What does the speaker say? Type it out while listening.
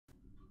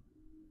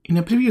In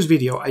a previous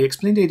video, I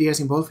explained the ideas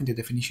involved in the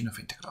definition of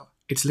integral.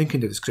 It's linked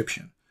in the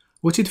description.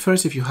 Watch it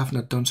first if you have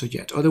not done so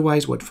yet,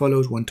 otherwise what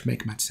follows won't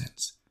make much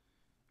sense.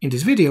 In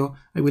this video,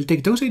 I will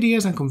take those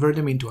ideas and convert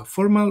them into a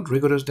formal,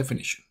 rigorous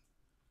definition.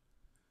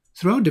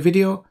 Throughout the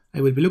video,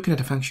 I will be looking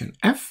at a function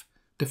f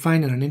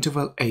defined on an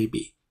interval ab,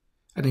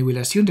 and I will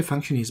assume the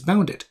function is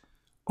bounded.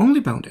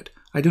 Only bounded.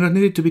 I do not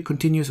need it to be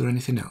continuous or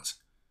anything else.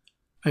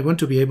 I want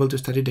to be able to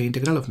study the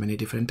integral of many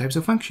different types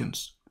of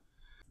functions.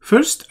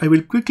 First, I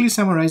will quickly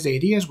summarize the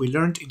ideas we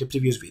learned in the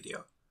previous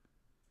video.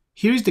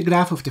 Here is the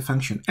graph of the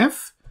function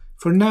f.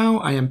 For now,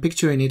 I am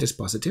picturing it as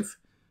positive,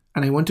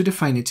 and I want to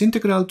define its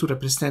integral to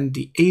represent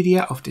the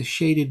area of the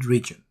shaded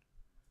region.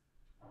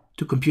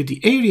 To compute the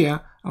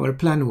area, our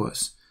plan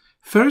was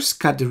first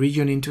cut the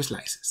region into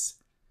slices.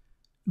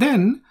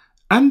 Then,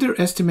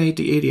 underestimate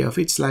the area of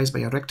each slice by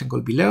a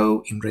rectangle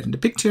below, in red in the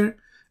picture,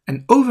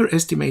 and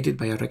overestimate it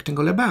by a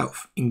rectangle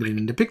above, in green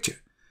in the picture.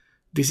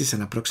 This is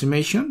an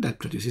approximation that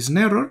produces an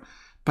error,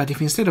 but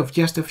if instead of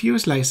just a few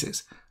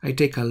slices, I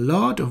take a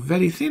lot of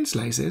very thin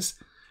slices,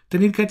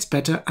 then it gets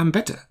better and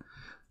better.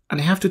 And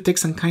I have to take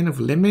some kind of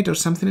limit or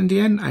something in the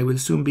end, I will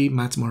soon be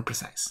much more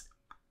precise.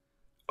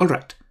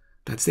 Alright,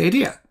 that's the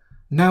idea.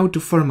 Now to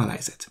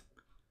formalize it.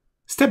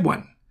 Step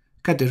 1.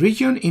 Cut the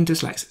region into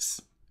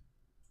slices.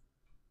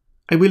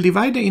 I will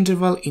divide the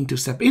interval into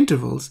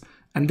subintervals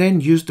and then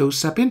use those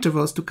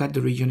subintervals to cut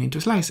the region into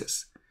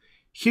slices.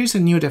 Here's a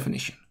new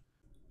definition.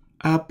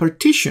 A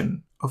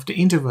partition of the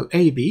interval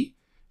AB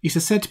is a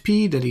set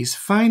P that is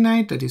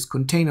finite, that is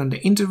contained on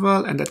the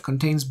interval, and that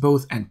contains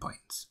both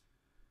endpoints.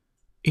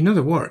 In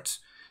other words,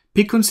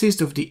 P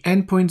consists of the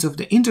endpoints of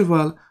the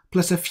interval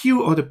plus a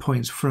few other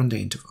points from the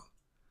interval.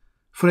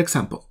 For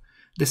example,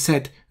 the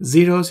set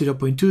 0,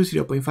 0.2,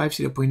 0.5,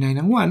 0.9,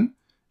 and 1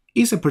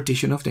 is a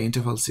partition of the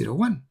interval 0,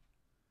 1.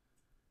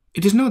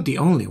 It is not the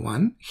only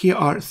one. Here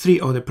are 3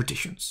 other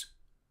partitions.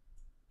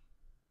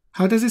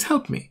 How does this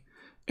help me?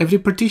 Every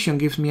partition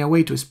gives me a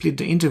way to split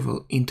the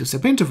interval into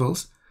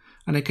subintervals,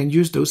 and I can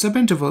use those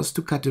subintervals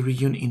to cut the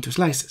region into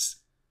slices.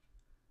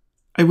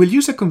 I will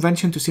use a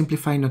convention to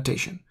simplify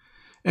notation.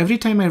 Every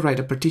time I write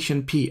a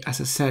partition P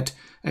as a set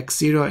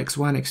x0,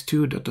 x1,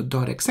 x2, ...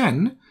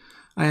 xn,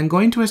 I am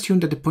going to assume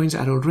that the points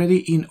are already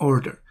in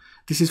order.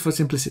 This is for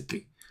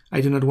simplicity.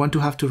 I do not want to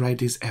have to write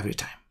this every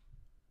time.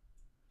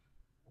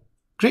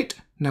 Great!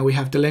 Now we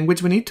have the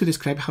language we need to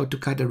describe how to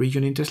cut a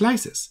region into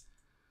slices.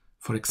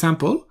 For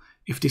example,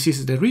 if this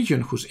is the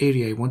region whose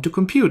area I want to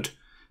compute,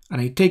 and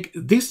I take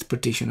this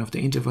partition of the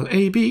interval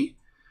AB,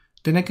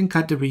 then I can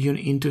cut the region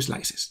into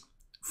slices.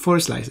 4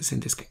 slices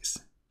in this case.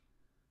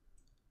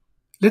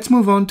 Let's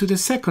move on to the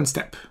second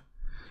step.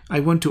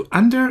 I want to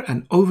under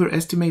and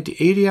overestimate the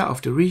area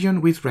of the region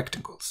with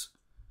rectangles.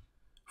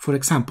 For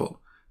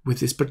example,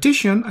 with this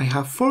partition I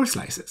have 4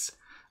 slices,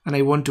 and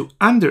I want to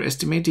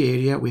underestimate the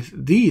area with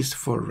these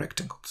 4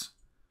 rectangles.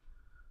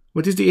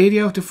 What is the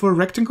area of the 4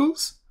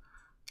 rectangles?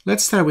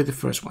 Let's start with the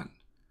first one.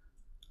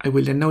 I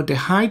will denote the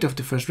height of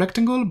the first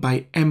rectangle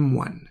by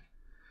m1.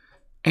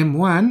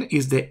 m1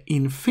 is the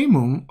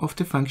infimum of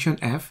the function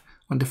f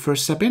on the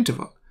first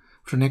subinterval,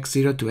 from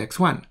x0 to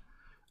x1.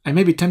 I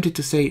may be tempted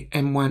to say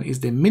m1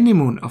 is the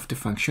minimum of the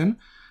function,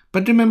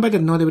 but remember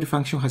that not every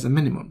function has a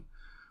minimum.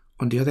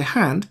 On the other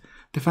hand,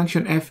 the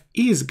function f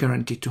is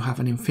guaranteed to have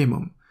an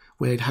infimum,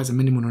 whether it has a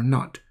minimum or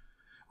not.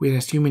 We are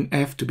assuming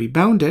f to be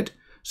bounded,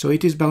 so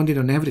it is bounded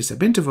on every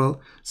subinterval,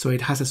 so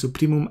it has a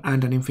supremum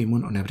and an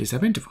infimum on every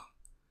subinterval.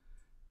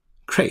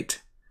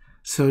 Great!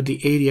 So the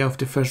area of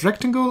the first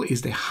rectangle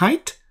is the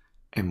height,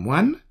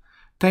 m1,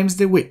 times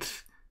the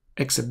width,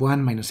 x sub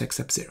 1 minus x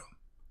sub 0.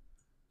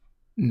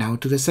 Now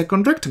to the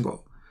second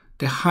rectangle.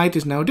 The height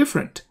is now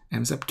different,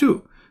 m sub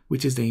 2,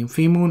 which is the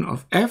infimum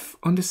of f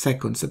on the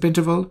second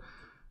subinterval,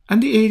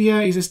 and the area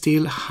is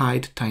still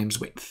height times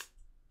width.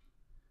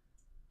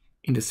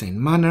 In the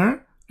same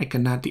manner, I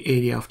can add the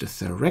area of the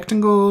third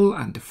rectangle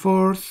and the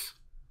fourth.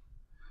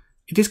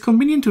 It is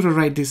convenient to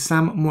rewrite this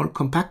sum more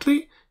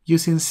compactly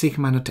using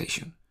sigma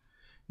notation.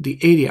 The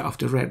area of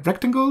the red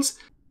rectangles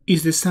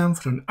is the sum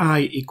from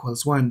I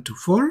equals 1 to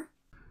 4.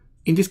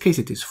 In this case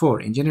it is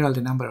 4. In general,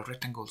 the number of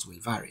rectangles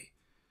will vary.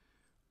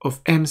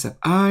 Of m sub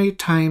I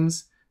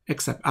times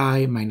x sub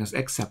I minus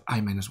x sub I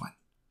minus 1.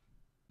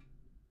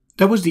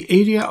 That was the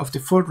area of the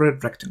 4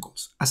 red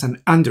rectangles as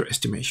an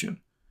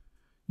underestimation.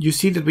 You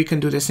see that we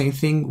can do the same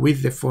thing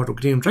with the 4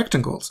 green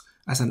rectangles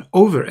as an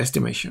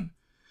overestimation.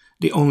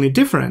 The only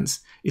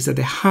difference is that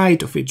the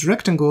height of each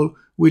rectangle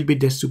will be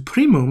the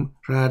supremum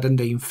rather than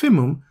the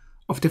infimum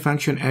of the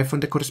function f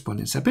on the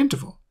corresponding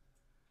subinterval.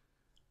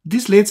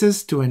 This leads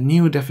us to a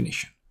new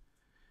definition.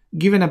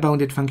 Given a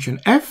bounded function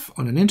f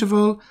on an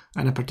interval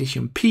and a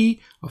partition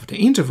P of the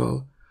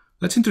interval,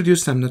 let's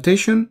introduce some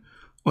notation.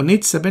 On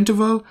each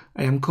subinterval,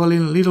 I am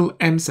calling little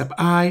m sub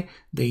I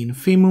the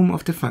infimum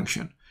of the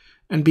function,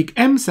 and big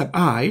M sub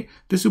I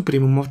the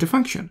supremum of the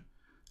function.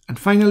 And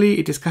finally,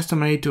 it is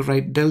customary to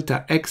write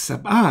delta x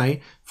sub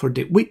I for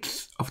the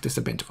width of the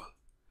subinterval.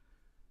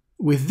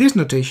 With this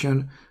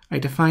notation, I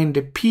define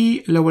the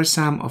p lower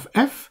sum of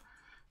f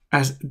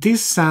as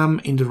this sum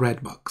in the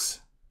red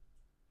box,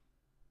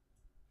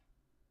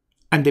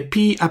 and the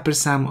p upper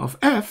sum of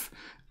f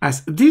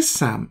as this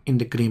sum in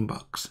the green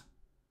box.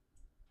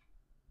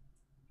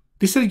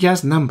 These are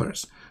just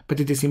numbers, but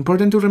it is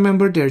important to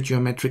remember their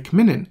geometric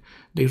meaning.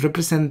 They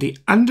represent the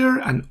under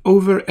and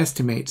over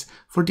estimates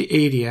for the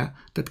area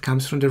that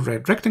comes from the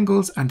red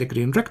rectangles and the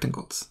green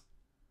rectangles.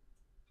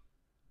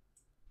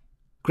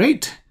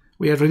 Great!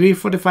 We are ready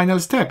for the final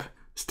step,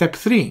 step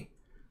 3.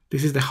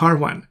 This is the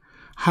hard one.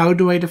 How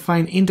do I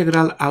define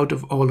integral out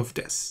of all of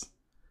this?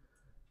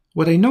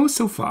 What I know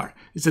so far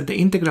is that the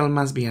integral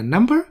must be a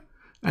number,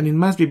 and it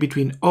must be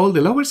between all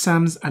the lower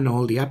sums and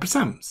all the upper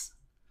sums.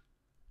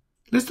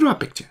 Let's draw a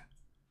picture.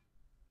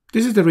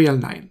 This is the real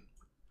 9.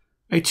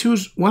 I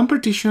choose one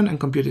partition and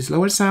compute its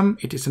lower sum,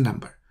 it is a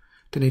number.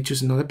 Then I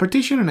choose another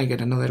partition and I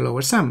get another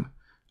lower sum,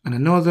 and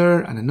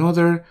another,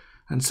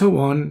 and so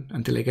on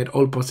until I get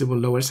all possible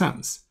lower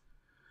sums.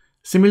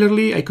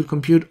 Similarly, I could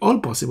compute all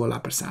possible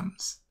upper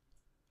sums.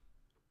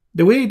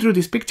 The way I drew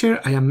this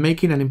picture, I am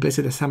making an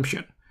implicit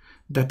assumption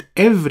that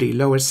every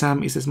lower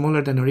sum is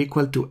smaller than or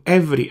equal to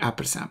every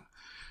upper sum.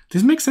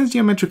 This makes sense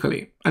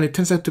geometrically, and it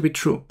turns out to be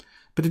true,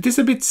 but it is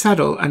a bit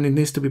subtle and it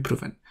needs to be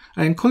proven.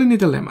 I am calling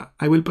it a lemma.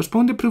 I will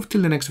postpone the proof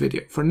till the next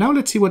video. For now,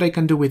 let's see what I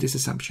can do with this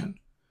assumption.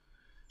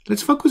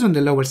 Let's focus on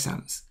the lower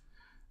sums.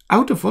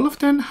 Out of all of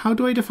them, how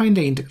do I define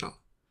the integral?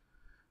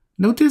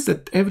 Notice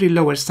that every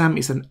lower sum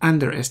is an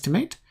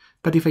underestimate,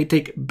 but if I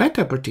take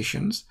beta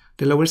partitions,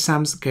 the lower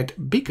sums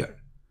get bigger.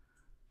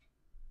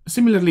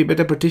 Similarly,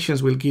 beta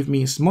partitions will give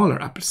me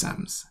smaller upper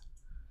sums.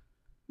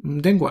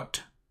 Then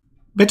what?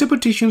 Beta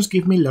partitions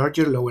give me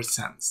larger lower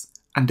sums,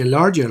 and the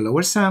larger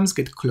lower sums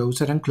get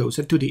closer and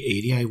closer to the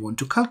area I want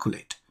to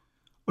calculate.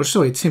 Or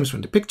so it seems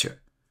from the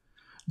picture.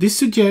 This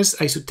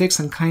suggests I should take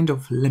some kind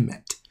of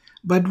limit.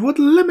 But what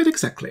limit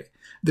exactly?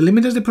 The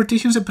limit as the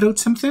partitions approach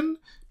something?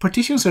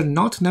 Partitions are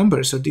not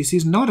numbers, so this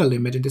is not a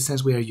limit in the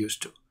sense we are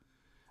used to.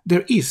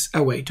 There is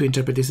a way to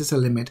interpret this as a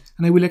limit,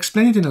 and I will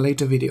explain it in a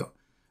later video.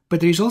 But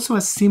there is also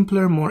a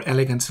simpler, more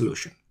elegant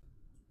solution.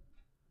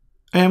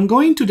 I am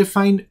going to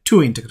define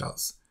two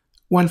integrals,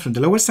 one from the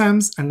lower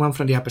sums and one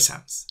from the upper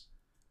sums.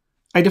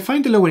 I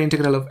define the lower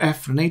integral of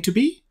f from a to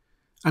b,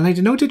 and I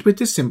denote it with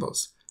these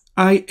symbols,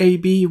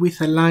 IAB with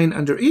a line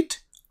under it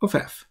of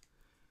f,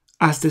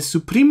 as the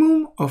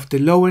supremum of the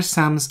lower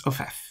sums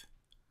of f.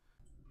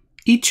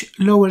 Each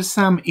lower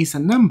sum is a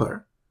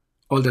number.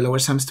 All the lower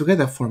sums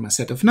together form a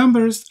set of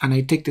numbers, and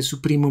I take the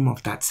supremum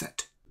of that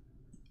set.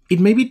 It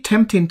may be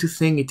tempting to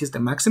think it is the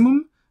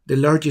maximum, the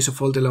largest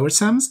of all the lower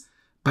sums,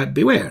 but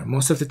beware,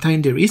 most of the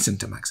time there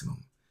isn't a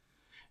maximum.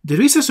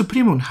 There is a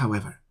supremum,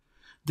 however.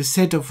 The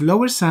set of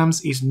lower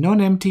sums is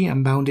non-empty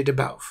and bounded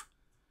above.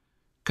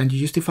 Can you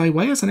justify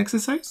why as an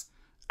exercise?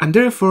 And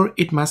therefore,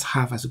 it must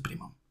have a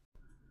supremum.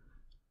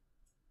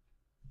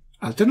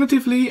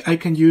 Alternatively, I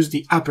can use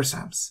the upper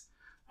sums.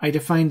 I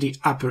define the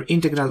upper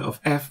integral of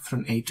f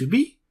from a to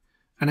b,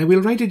 and I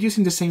will write it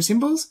using the same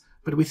symbols,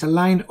 but with a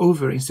line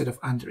over instead of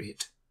under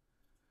it,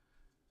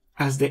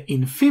 as the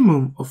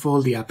infimum of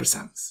all the upper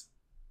sums.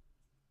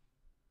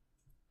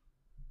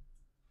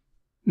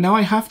 Now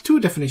I have two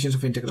definitions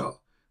of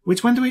integral.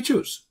 Which one do I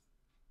choose?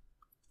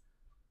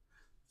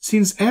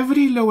 Since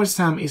every lower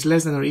sum is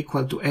less than or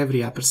equal to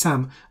every upper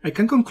sum, I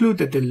can conclude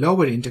that the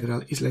lower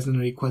integral is less than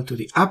or equal to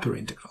the upper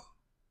integral.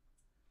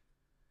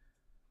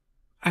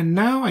 And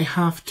now I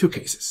have two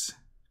cases.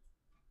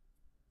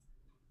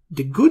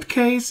 The good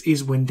case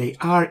is when they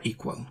are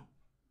equal.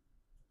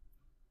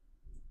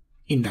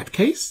 In that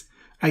case,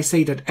 I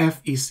say that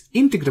f is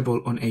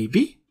integrable on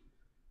AB,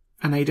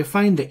 and I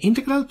define the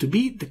integral to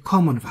be the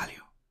common value.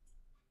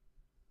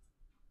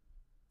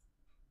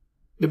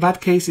 The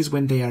bad case is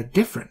when they are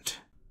different.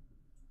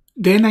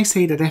 Then I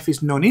say that f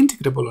is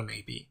non-integrable on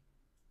AB,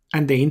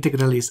 and the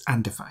integral is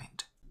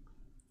undefined.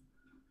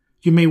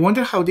 You may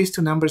wonder how these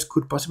two numbers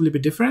could possibly be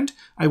different.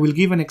 I will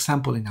give an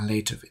example in a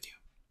later video.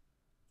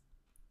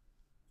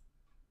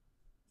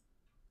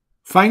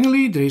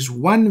 Finally, there is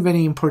one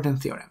very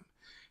important theorem.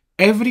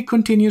 Every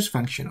continuous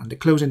function on the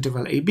closed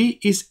interval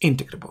AB is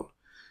integrable.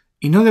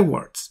 In other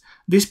words,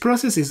 this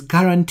process is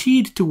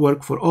guaranteed to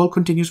work for all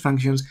continuous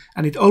functions,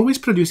 and it always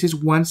produces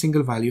one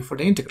single value for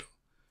the integral.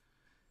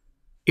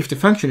 If the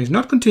function is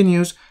not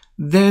continuous,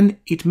 then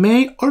it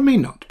may or may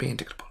not be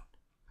integrable.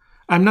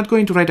 I'm not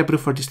going to write a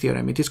proof for this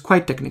theorem, it is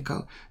quite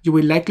technical. You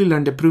will likely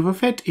learn the proof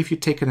of it if you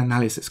take an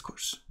analysis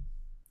course.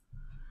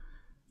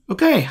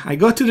 Okay, I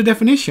got to the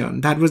definition,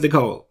 that was the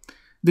goal.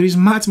 There is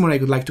much more I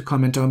would like to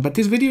comment on, but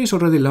this video is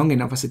already long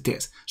enough as it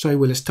is, so I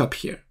will stop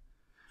here.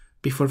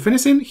 Before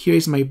finishing, here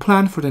is my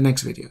plan for the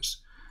next videos.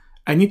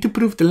 I need to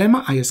prove the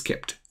lemma I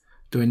skipped.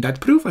 Doing that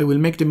proof, I will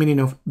make the meaning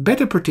of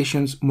beta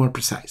partitions more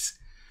precise.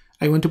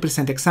 I want to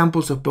present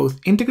examples of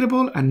both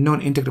integrable and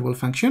non-integrable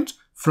functions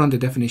from the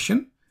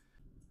definition.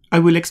 I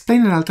will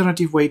explain an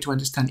alternative way to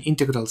understand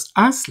integrals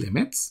as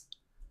limits.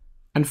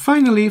 And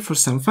finally, for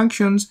some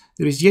functions,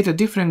 there is yet a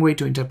different way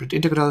to interpret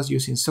integrals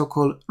using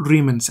so-called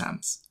Riemann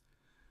sums.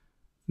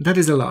 That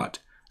is a lot.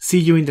 See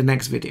you in the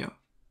next video.